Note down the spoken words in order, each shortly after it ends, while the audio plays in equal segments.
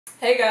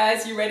Hey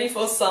guys, you ready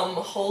for some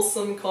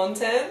wholesome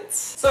content?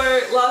 So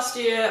last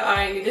year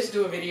I needed to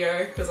do a video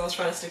because I was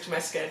trying to stick to my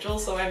schedule,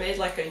 so I made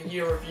like a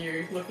year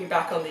review looking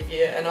back on the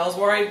year, and I was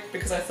worried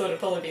because I thought it'd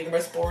probably be the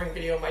most boring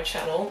video on my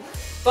channel,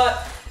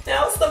 but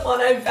now it's the one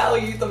I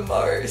value the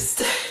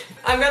most.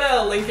 I'm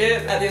gonna link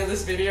it at the end of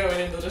this video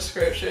and in the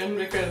description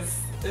because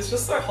it's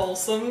just so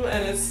wholesome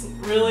and it's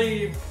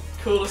really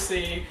cool to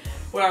see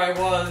where I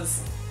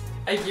was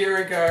a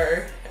year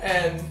ago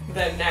and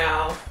then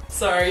now.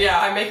 So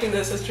yeah, I'm making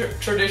this a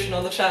tradition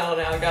on the channel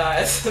now,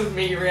 guys, of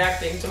me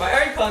reacting to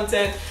my own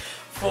content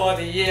for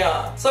the year.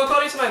 So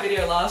according to my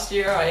video last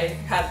year, I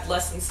had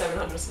less than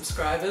 700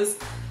 subscribers,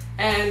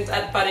 and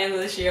by the end of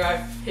this year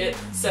I've hit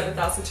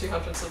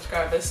 7,200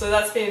 subscribers, so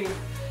that's been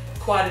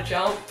quite a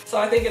jump. So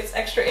I think it's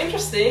extra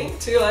interesting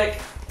to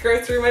like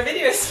go through my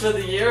videos for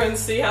the year and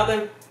see how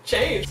they've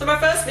changed. So my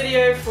first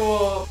video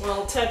for,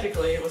 well,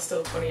 technically it was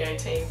still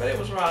 2018, but it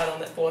was right on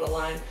that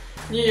borderline,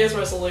 New Year's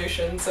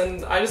resolutions,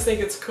 and I just think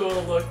it's cool to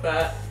look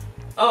that,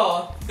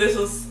 oh, this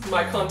was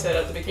my content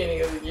at the beginning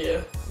of the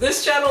year.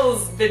 This channel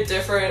is a bit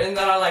different in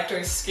that I like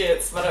doing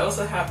skits, but I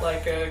also have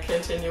like a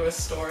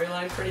continuous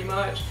storyline pretty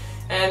much,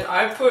 and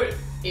I put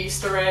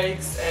Easter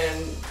eggs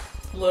and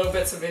little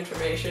bits of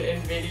information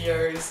in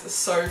videos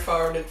so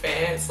far in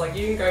advance. Like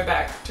you can go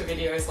back to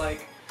videos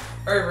like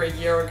over a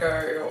year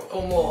ago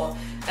or more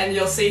and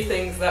you'll see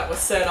things that were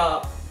set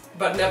up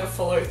but never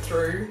followed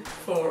through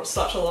for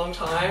such a long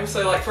time.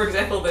 So like for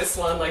example this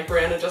one, like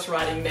Brianna just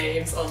writing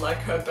names on like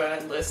her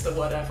burn list or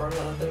whatever, and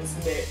one of them's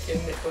Nick,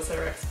 and Nick was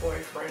her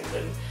ex-boyfriend,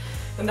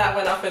 and that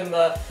went up in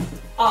the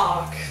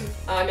arc.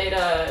 I made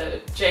a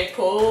Jake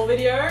Paul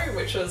video,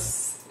 which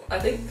was I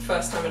think the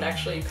first time I'd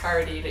actually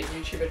parodied a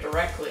YouTuber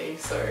directly,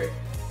 so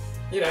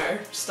you know,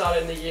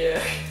 started in the year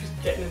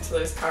getting into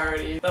those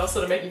parodies. They were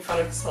sort of making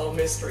fun of this whole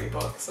mystery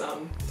box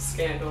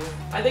scandal.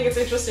 I think it's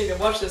interesting to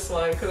watch this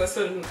one because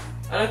I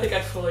don't think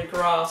I'd fully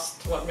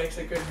grasped what makes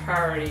a good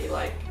parody.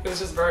 Like, it was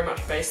just very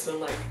much based on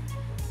like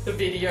the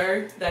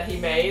video that he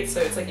made,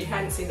 so it's like you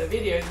hadn't seen the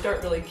video, you don't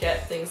really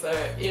get things that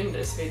are in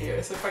this video.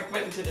 So if I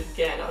went and did it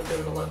again, I would do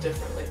it a lot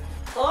differently.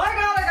 Oh my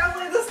god, I can't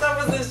believe this stuff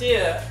was this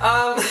year!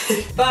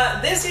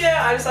 But this year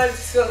I decided to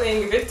do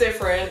something a bit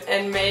different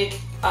and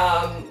make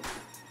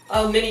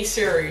a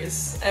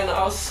mini-series, and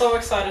I was so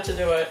excited to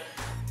do it.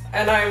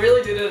 And I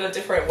really did it a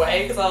different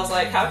way because I was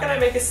like, how can I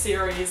make a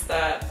series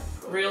that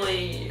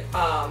really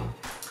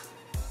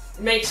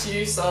makes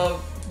use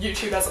of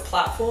YouTube as a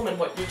platform and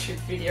what YouTube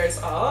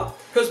videos are?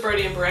 Because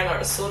Brody and Brianna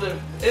are it's sort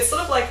of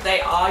like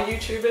they are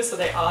YouTubers, so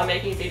they are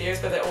making videos,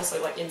 but they're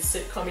also like in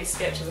sitcom-y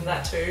sketches and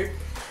that too.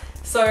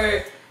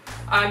 So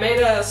I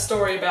made a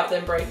story about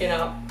them breaking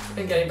up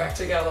and getting back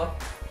together.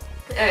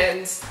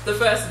 And the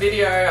first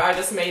video, I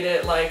just made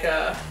it like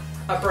a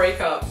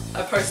post-breakup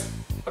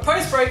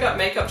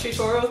makeup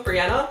tutorial with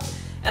Brianna,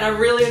 and I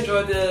really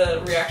enjoyed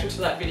the reaction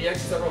to that video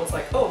because everyone was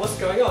like, oh, what's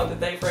going on?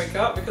 Did they break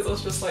up? Because it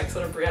was just like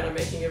sort of Brianna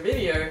making a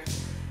video.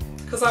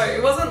 Because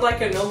it wasn't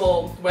like a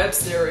normal web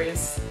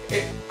series.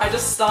 I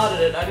just started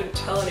it, I didn't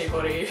tell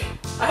anybody.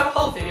 I have a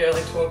whole video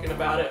like talking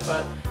about it,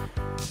 but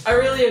I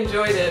really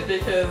enjoyed it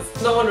because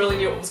no one really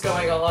knew what was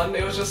going on.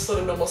 It was just sort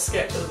of normal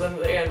sketches, and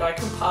at the end I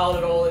compiled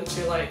it all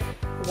into like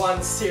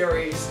one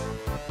series,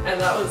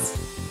 and that was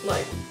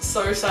like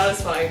so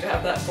satisfying to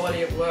have that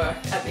body of work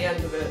at the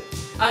end of it.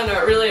 I don't know,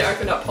 it really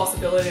opened up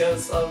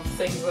possibilities of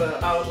things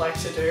that I would like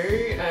to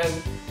do, and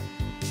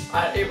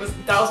that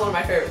was one of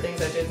my favourite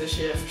things I did this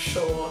year for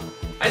sure.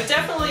 I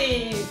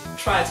definitely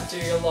tried to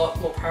do a lot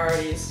more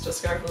parodies,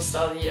 just go from the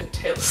start of the year.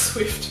 Taylor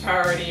Swift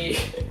parody,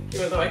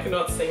 even though I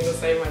cannot sing the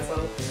same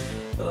myself,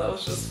 but that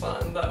was just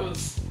fun. That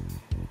was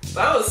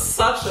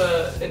such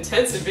an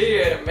intensive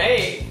video to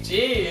make,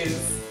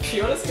 jeez. If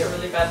you want to see a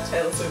really bad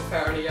Taylor Swift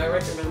parody, I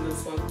recommend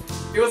this one.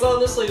 It was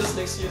honestly just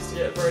an excuse to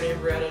get Brody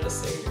and Brianna to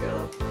sing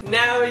together.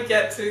 Now we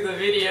get to the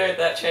video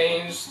that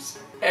changed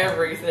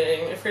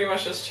everything. It pretty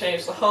much just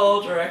changed the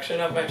whole direction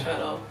of my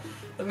channel.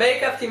 The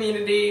makeup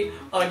community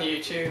on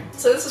YouTube.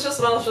 So this is just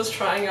when I was just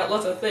trying out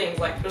lots of things,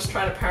 like just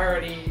trying to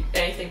parody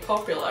anything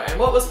popular. And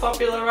what was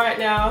popular right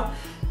now?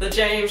 The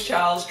James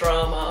Charles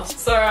drama.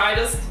 So I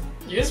just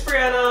used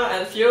Brianna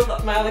and a few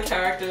of my other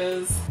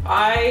characters.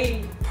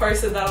 I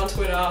posted that on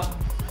Twitter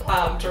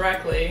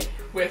directly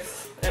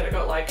and it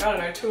got like, I don't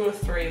know, 2 or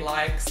 3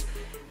 likes.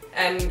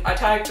 And I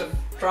tagged a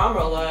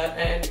drama alert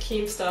and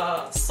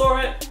Keemstar saw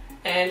it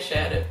and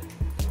shared it.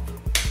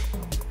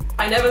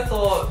 I never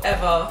thought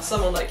ever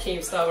someone like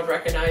Keemstar would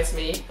recognize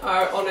me.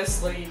 I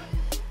honestly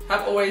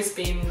have always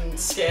been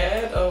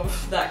scared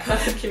of that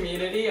kind of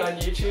community on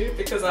YouTube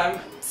because I'm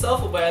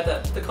self-aware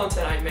that the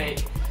content I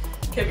make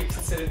can be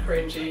considered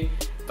cringy,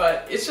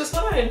 but it's just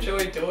what I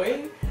enjoy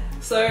doing.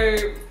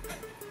 So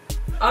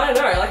I don't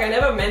know, like I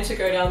never meant to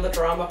go down the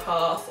drama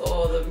path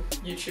or the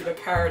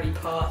YouTuber parody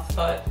path,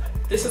 but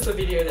this is the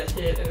video that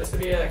hit, and it's the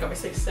video that got me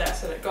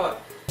success, and it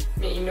got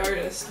me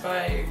noticed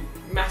by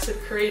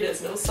massive creators,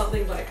 and it was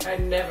something like I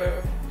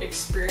never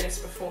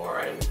experienced before.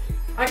 And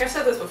like I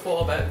said this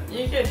before, but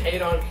you can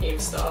hate on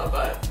Keemstar,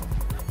 but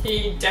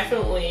he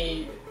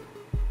definitely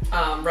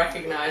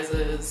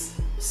recognizes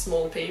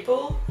small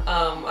people.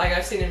 Like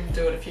I've seen him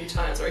do it a few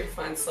times where he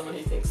finds someone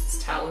he thinks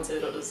is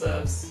talented or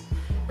deserves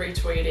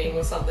retweeting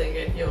or something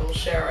and he'll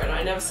share it.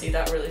 I never see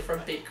that really from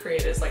big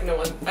creators. Like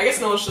I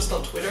guess no one's just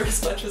on Twitter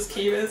as much as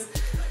Keem is,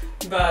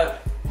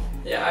 but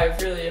yeah,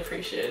 I've really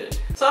appreciated.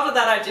 So after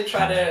that I did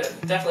try to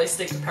definitely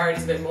stick to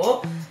parodies a bit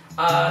more.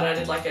 And I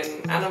did like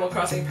an Animal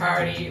Crossing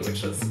parody,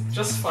 which was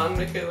just fun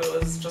because it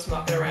was just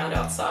mucking around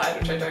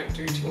outside, which I don't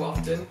do too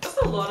often. Just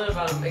a lot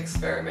of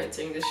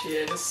experimenting this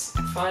year, just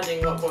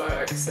finding what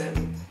works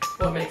and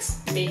what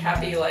makes me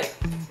happy, like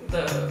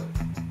the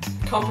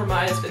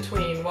compromise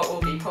between what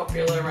will be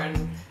popular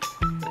and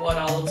what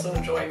I'll also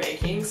enjoy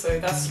making. So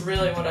that's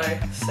really what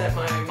I set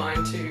my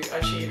mind to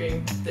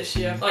achieving this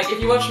year. Like if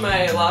you watch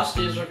my last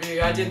year's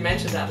review, I did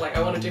mention that like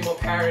I want to do more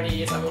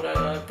parodies, I want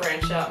to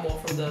branch out more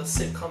from the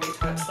sitcom-y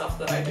type stuff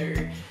that I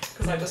do,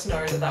 because I just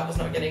know that that was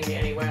not getting me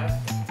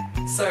anywhere.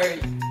 So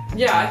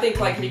yeah, I think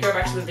like if you go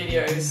back to the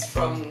videos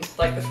from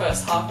like the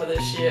first half of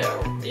this year,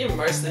 or even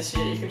most of this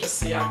year, you can just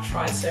see I've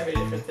tried so many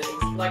different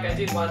things. Like I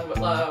did one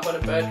when a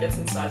bird gets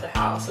inside the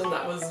house, and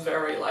that was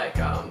very like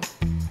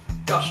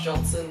Josh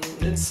Johnson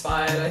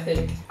inspired, I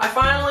think. I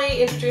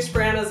finally introduced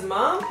Brianna's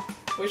mum,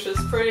 which is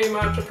pretty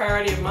much a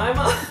parody of my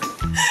mum.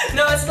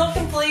 No, it's not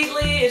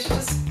completely, it's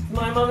just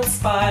my mum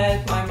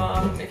inspired my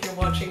mum, if you're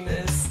watching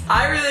this.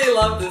 I really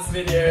love this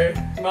video,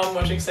 mum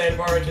watching State of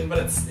Origin, but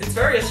it's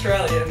very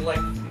Australian, like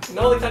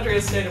no other country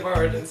has State of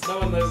Origins, no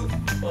one knows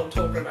what I'm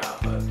talking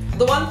about. But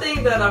the one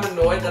thing that I'm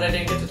annoyed that I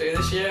didn't get to do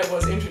this year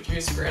was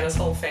introduce Brianna's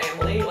whole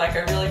family. Like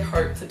I really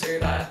hope to do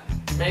that,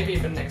 maybe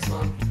even next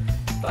month.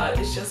 But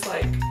it's just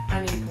like, I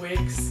need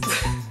wigs.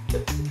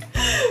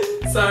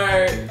 So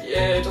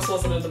yeah, it just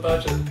wasn't in the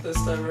budget this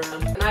time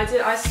around. And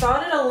I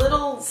started a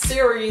little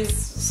series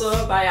sort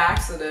of by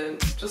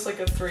accident, just like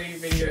a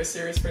 3-video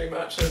series pretty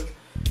much of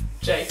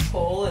Jake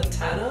Paul and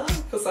Tanner,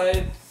 because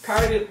I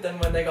parodied them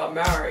when they got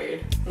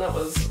married. And that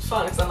was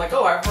fun, because I'm like,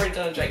 oh, I've already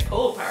done a Jake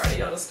Paul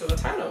parody, I'll just do a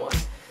Tanner one.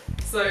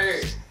 So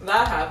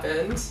that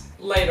happened.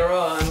 Later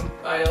on,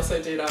 I also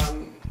did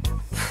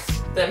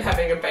them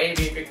having a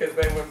baby because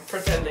they were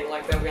pretending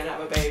like they were going to have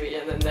a baby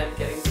and then them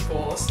getting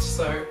divorced.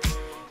 So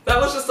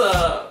that was just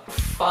a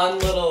fun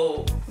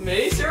little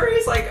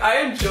mini-series. Like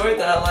I enjoyed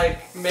that,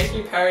 like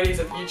making parodies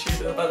of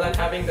YouTubers but then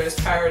having those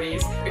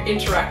parodies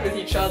interact with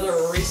each other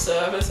or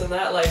resurface and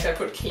that. Like I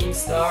put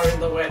Keemstar in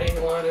the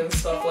wedding one and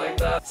stuff like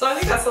that. So I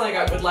think that's something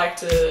I would like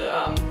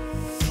to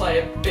play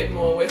a bit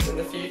more with in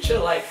the future,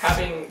 like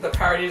having the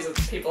parodies of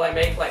the people I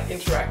make like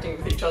interacting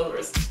with each other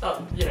as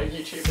you know,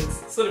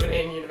 YouTubers, sort of an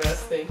in-universe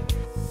thing.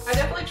 I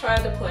definitely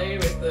tried to play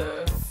with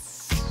the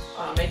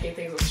making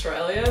things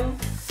Australian.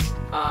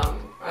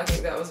 I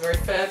think that was very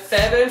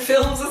Fairbairn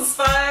Films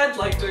inspired,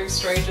 like doing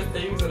Stranger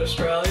Things in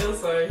Australia.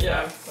 So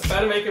yeah, I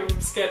tried to make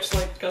a sketch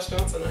like Gus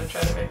Johnson, and I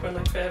tried to make one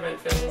like Fairbairn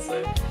Films.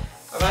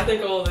 So I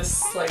think all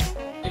this like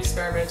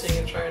experimenting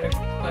and trying to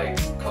like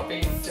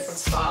copy different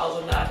styles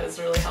and that has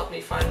really helped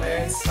me find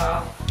my own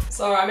style.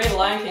 So I made a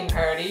Lion King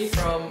parody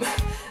from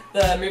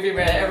the movie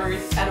where every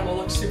animal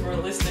looks super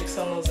realistic,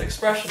 so it was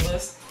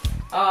expressionless.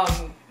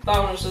 That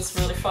one was just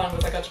really fun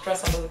because I got to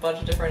dress up as a bunch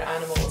of different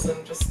animals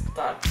and just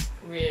that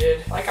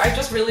weird. Like I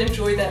just really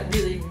enjoyed that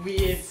really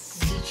weird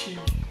YouTube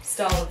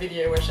style of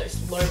video where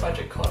it's low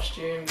budget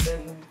costumes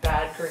and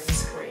bad green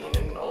screen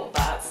and all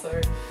that.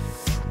 So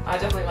I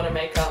definitely want to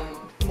make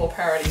more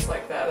parodies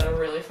like that that are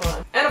really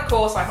fun. And of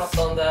course I hopped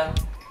on the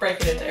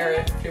Break It Into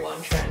Area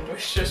 51 trend,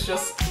 which was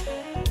just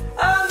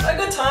a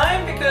good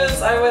time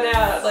because I went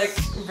out like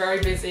very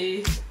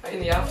busy in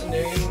the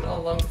afternoon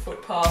along the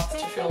footpath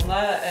to film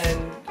that,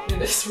 and in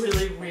this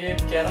really weird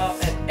get-up,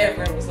 and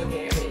everyone was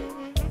looking at me.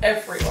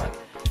 Everyone.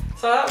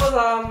 So that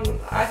was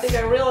I think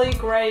a really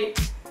great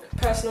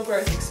personal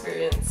growth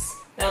experience.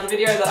 Now the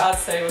video that I'd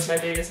say was my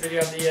biggest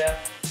video of the year,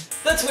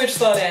 the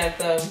TwizzFizz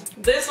anthem.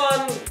 This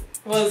one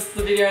was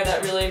the video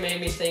that really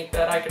made me think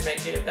that I could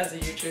make it as a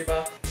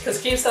YouTuber,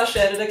 because Keemstar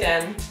shared it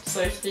again,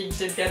 so he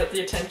did get the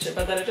attention,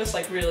 but then it just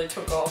like really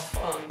took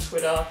off on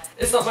Twitter.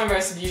 It's not my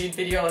most viewed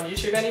video on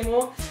YouTube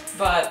anymore,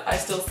 but I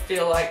still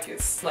feel like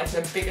it's like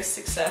the biggest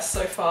success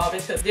so far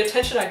because the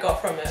attention I got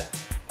from it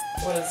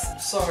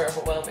was so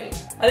overwhelming.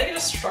 I think it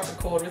just struck a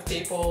chord with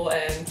people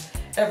and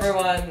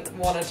everyone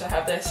wanted to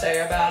have their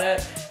say about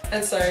it,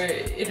 and so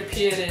it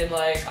appeared in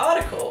like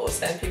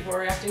articles and people were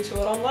reacting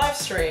to it on live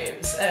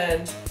streams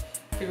and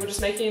people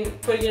just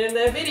putting it in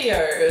their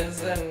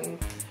videos, and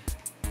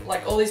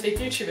like all these big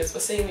YouTubers were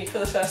seeing me for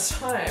the first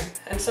time,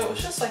 and so it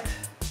was just like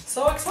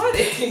so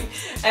exciting.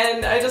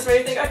 And I just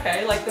made me think,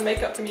 okay, like the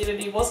makeup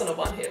community wasn't a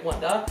one-hit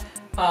wonder.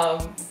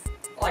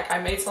 Like I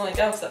made something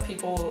else that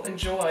people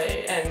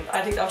enjoy, and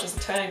I think that was just a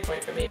turning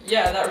point for me.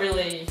 Yeah, that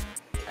really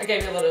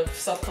gave me a lot of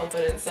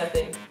self-confidence, I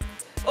think.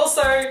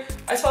 Also,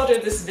 I told you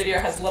this video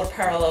has a lot of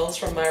parallels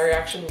from my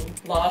reaction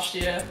last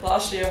year.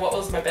 Last year, what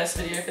was my best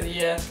video for the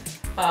year?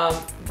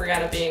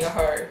 Brianna being a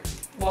hoe.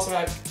 What's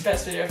my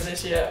best video for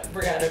this year?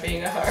 Brianna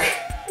being a hoe.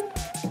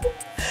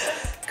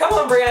 Come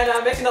on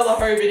Brianna, make another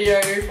hoe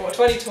video for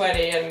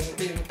 2020 and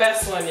be the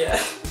best one yet.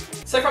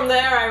 So from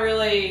there I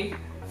really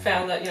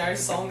found that, you know,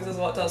 songs is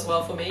what does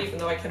well for me, even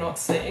though I cannot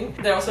sing.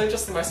 They're also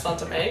just the most fun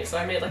to make, so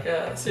I made like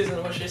a Susan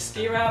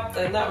Wojcicki rap,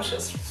 and that was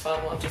just a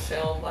fun one to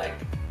film. Like,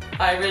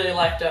 I really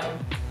liked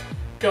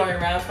going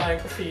around finding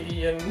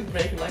graffiti and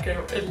making like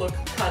it look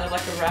kind of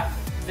like a rap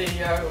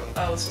video.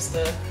 That was just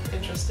an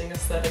interesting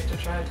aesthetic to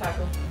try and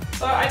tackle.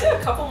 So I did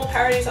a couple more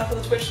parodies after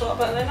the Twitch lot,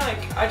 but then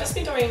like I'd just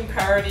been doing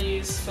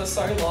parodies for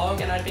so long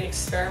and I'd been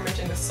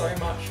experimenting with so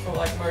much for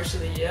like most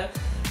of the year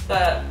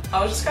that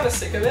I was just kind of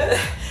sick of it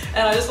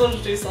and I just wanted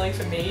to do something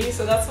for me.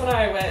 So that's when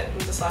I went and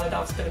decided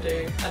I was going to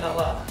do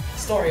another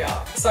story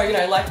arc. So, you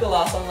know, like the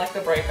last one, like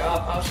the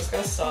breakup, I was just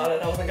going to start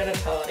it. I wasn't going to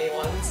tell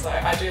anyone. So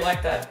I do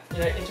like that, you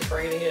know,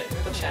 integrating it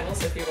with the channel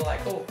so people are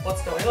like, oh,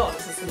 what's going on?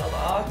 Is this another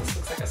arc? This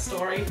looks like a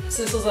story.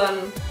 So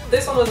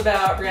this one was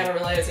about Brianna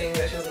realizing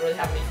that she doesn't really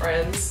have any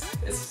friends.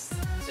 It's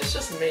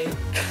just me.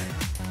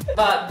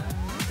 But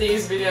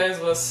these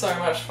videos were so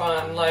much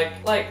fun. Like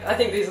I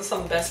think these are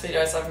some of the best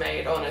videos I've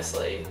made,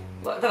 honestly.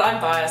 But I'm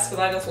biased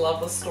because I just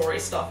love the story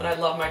stuff and I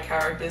love my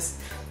characters.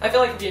 I feel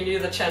like if you're new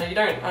to the channel, you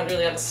don't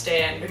really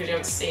understand because you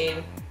haven't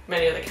seen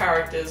many of the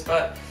characters,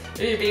 but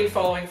if you've been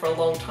following for a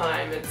long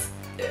time,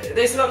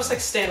 these are not just like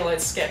standalone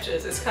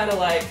sketches. It's kind of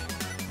like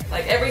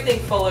everything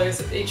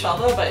follows each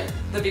other, but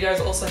the videos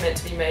are also meant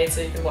to be made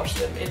so you can watch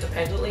them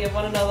independently of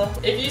one another.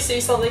 If you see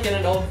something in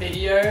an old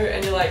video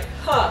and you're like,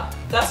 huh,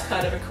 that's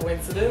kind of a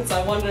coincidence,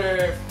 I wonder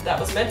if that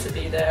was meant to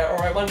be there,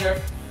 or I wonder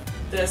if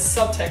there's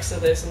subtext to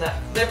this and that.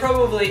 There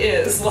probably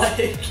is.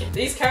 Like,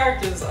 these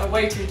characters are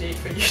way too deep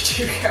for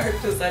YouTube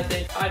characters, I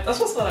think. That's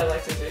just what I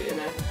like to do, you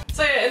know.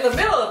 So yeah, in the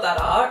middle of that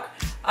arc,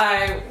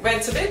 I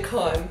went to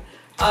VidCon.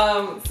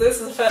 So this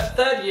is the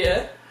third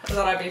year that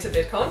I've been to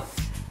VidCon,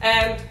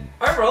 and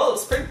overall it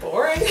was pretty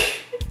boring.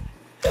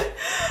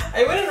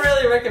 I wouldn't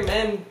really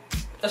recommend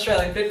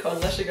Australian VidCon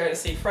unless you're going to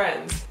see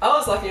friends. I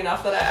was lucky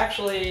enough that I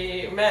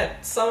actually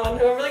met someone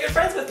who I'm really good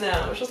friends with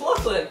now, which is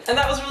Lachlan. And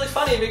that was really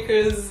funny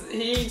because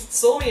he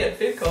saw me at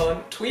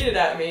VidCon, tweeted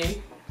at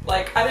me.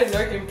 Like, I didn't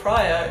know him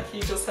prior, he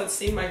just had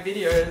seen my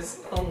videos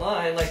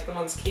online, like the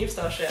ones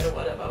Keemstar shared or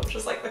whatever, which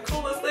was like the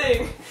coolest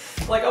thing.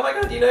 Like, oh my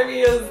god, you know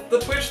me as the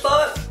Twitch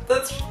thought?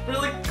 That's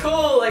really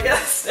cool, I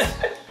guess.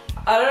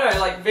 I don't know,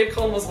 like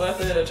VidCon was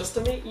worth it just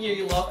to meet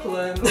you,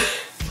 Lachlan.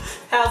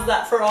 How's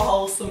that for a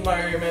wholesome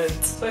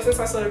moment? So since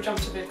I sort of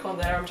jumped to VidCon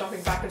there, I'm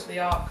jumping back into the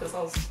arc because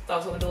that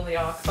was in the middle of the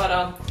arc.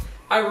 But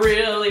I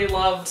really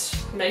loved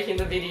making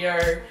the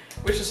video,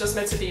 which is just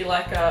meant to be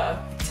like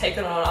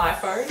taken on an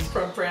iPhone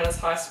from Brianna's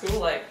high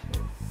school. Like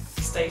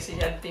Stacey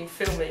had been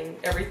filming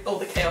all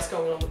the chaos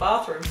going on in the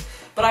bathroom,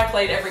 but I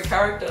played every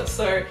character.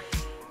 So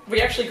we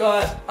actually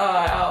got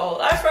our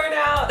old iPhone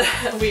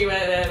out. We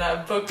went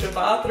and booked a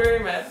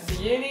bathroom at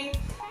the uni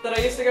that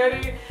I used to go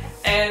to.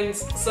 And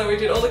so we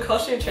did all the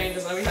costume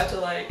changes and we had to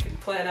like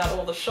plan out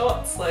all the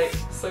shots like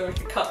so we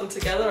could cut them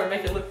together and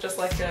make it look just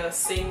like a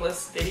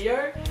seamless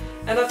video.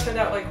 And that turned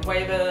out like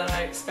way better than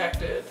I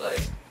expected.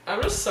 Like,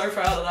 I'm just so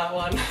proud of that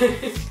one.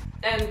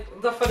 And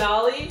the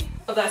finale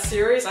of that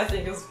series I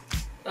think is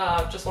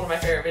just one of my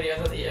favorite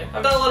videos of the year.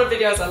 I've done a lot of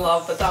videos I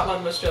love, but that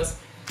one was just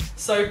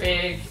so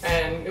big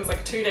and it was like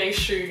a 2-day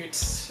shoot,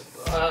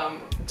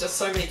 just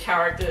so many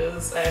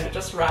characters, and it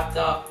just wrapped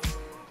up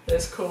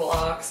this cool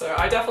arc. So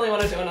I definitely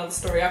want to do another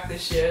story arc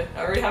this year.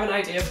 I already have an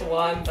idea for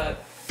one,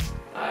 but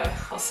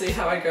I'll see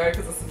how I go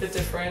because it's a bit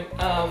different.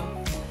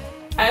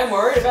 I am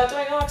worried about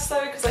doing arcs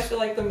though because I feel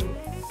like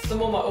the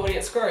more my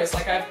audience grows,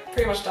 like I've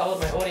pretty much doubled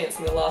my audience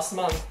in the last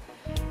month.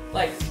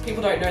 Like,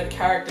 people don't know the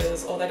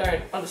characters or they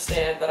don't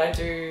understand that I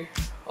do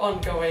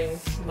ongoing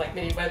like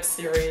mini web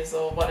series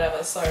or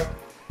whatever. So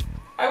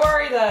I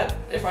worry that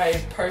if I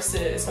post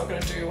it, it's not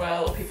going to do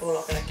well, or people are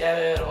not going to get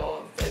it,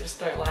 or they just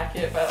don't like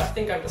it. But I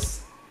think I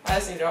just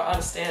need to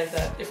understand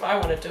that if I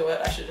want to do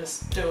it, I should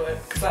just do it,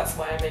 because that's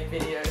why I make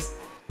videos.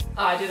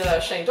 I did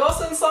a Shane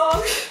Dawson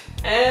song,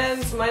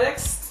 and my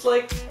next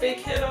like big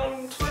hit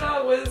on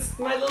Twitter was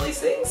my Lily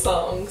Sing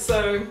song.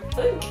 So I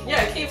think,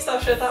 yeah,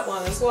 Keemstar shared that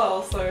one as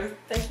well. So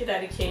thank you,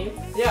 Daddy Keem.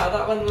 Yeah,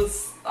 that one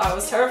I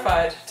was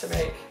terrified to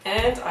make,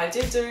 and I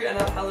did do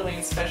another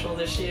Halloween special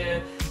this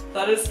year.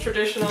 That is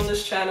tradition on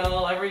this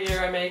channel. Every year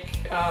I make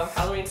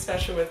Halloween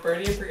special with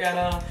Brody and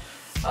Brianna.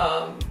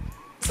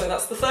 So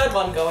that's the third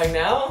one going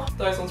now.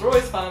 Those ones are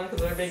always fun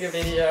because they're a bigger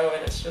video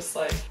and it's just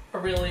like a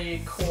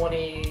really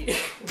corny,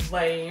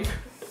 lame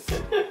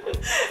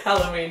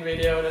Halloween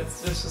video, and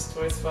it's just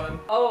always fun.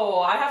 Oh,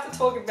 I have to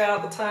talk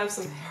about the time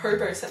some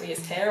hobo sent me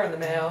his hair in the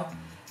mail.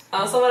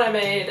 Someone I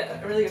made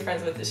really good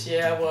friends with this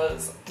year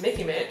was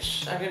Mickey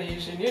Mitch. I'm going to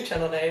use your new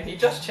channel name. He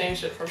just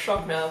changed it from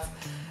Shockmouth.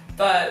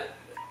 But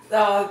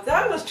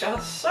that was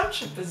just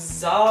such a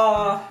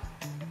bizarre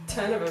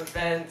turn of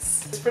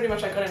events. It's pretty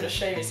much I got him to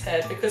shave his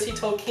head because he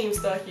told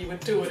Keemstar he would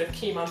do it if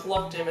Keem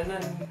unblocked him, and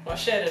then I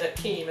shared it at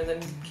Keem, and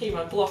then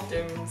Keem unblocked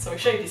him, so he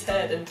shaved his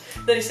head, and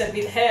then he sent me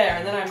the hair,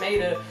 and then I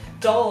made a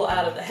doll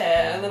out of the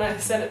hair, and then I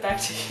sent it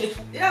back to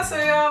him. Yeah, so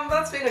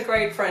that's been a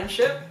great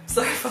friendship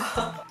so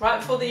far. Right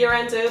before the year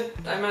ended,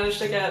 I managed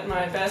to get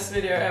my best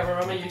video ever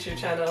on my YouTube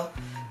channel.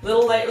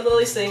 Little Late with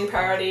Lily Singh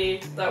parody.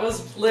 That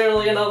was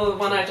literally another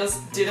one I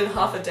just did in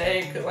half a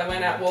day because I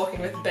went out walking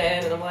with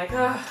Ben and I'm like,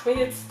 we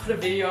need to put a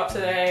video up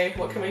today,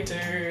 what can we do?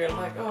 And I'm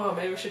like, oh,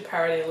 maybe we should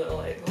parody Little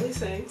Late with Lily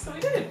Singh, so we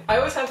did. I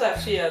always have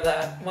that fear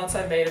that once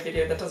I've made a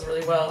video that does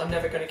really well, I'm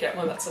never going to get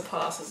one that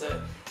surpasses it.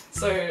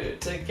 So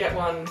to get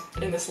one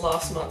in this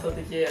last month of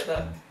the year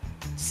that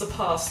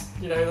surpassed,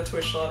 you know, the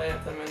Twitch Shot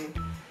Anthem, and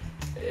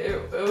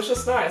it was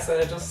just nice,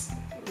 and it just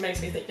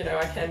makes me think, you know,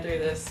 I can do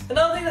this.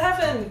 Another thing that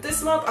happened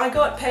this month, I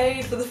got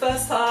paid for the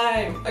first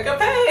time. I got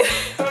paid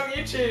from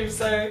YouTube,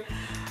 so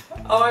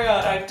oh my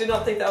god, I did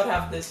not think that would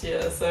happen this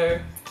year. So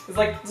it's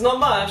like, it's not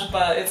much,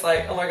 but it's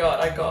like, oh my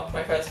god, I got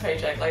my first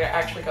paycheck. Like, I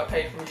actually got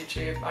paid from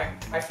YouTube.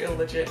 I feel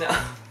legit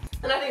now.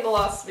 And I think the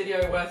last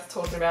video worth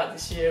talking about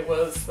this year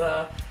was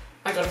the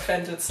I Got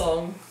Offended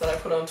song that I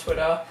put on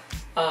Twitter.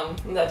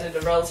 And that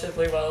did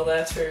relatively well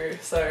there too.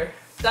 So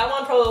that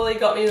one probably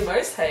got me the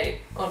most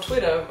hate on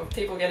Twitter of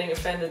people getting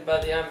offended by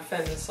the I'm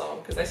Offended song,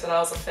 because they said I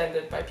was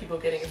offended by people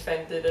getting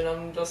offended, and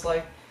I'm just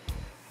like,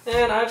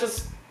 man, I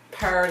just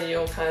parody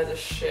all kinds of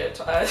shit.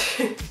 I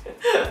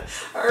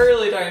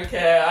really don't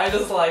care. I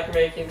just like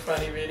making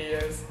funny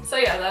videos. So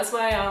yeah, that's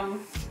my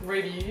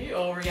review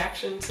or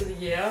reaction to the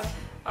year.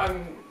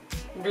 I'm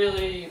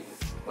really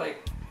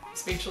like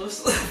speechless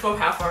for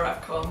how far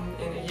I've come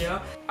in a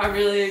year. I'm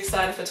really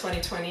excited for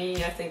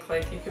 2020. I think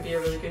like it could be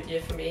a really good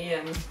year for me,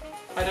 and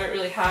I don't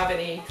really have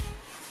any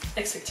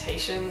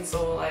expectations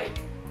or like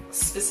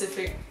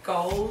specific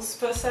goals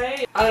per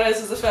se. I don't know,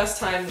 this is the first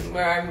time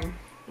where I'm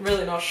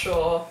really not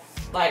sure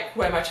like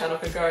where my channel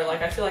could go.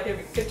 Like I feel like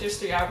it could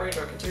just do average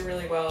or it could do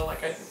really well.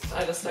 Like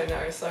I just don't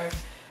know. So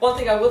one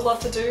thing I would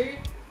love to do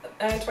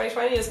in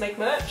 2020 is make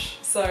merch.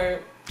 So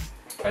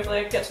hopefully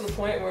I get to the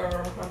point where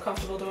I'm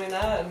comfortable doing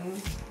that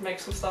and make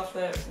some stuff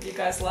that you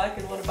guys like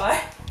and want to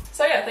buy.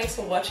 So yeah, thanks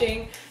for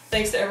watching.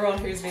 Thanks to everyone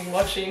who's been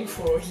watching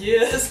for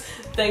years.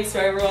 Thanks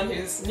to everyone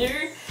who's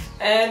new.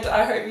 And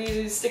I hope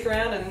you stick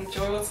around and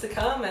enjoy what's to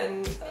come.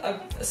 And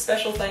a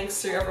special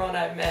thanks to everyone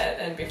I've met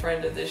and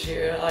befriended this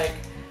year. Like,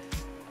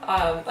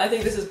 I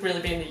think this has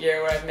really been the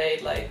year where I've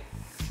made like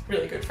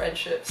really good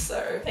friendships.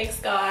 So thanks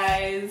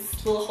guys.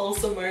 Little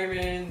wholesome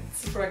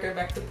moments before I go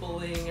back to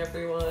bullying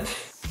everyone.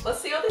 Let's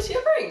see what this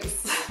year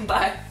brings.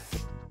 Bye.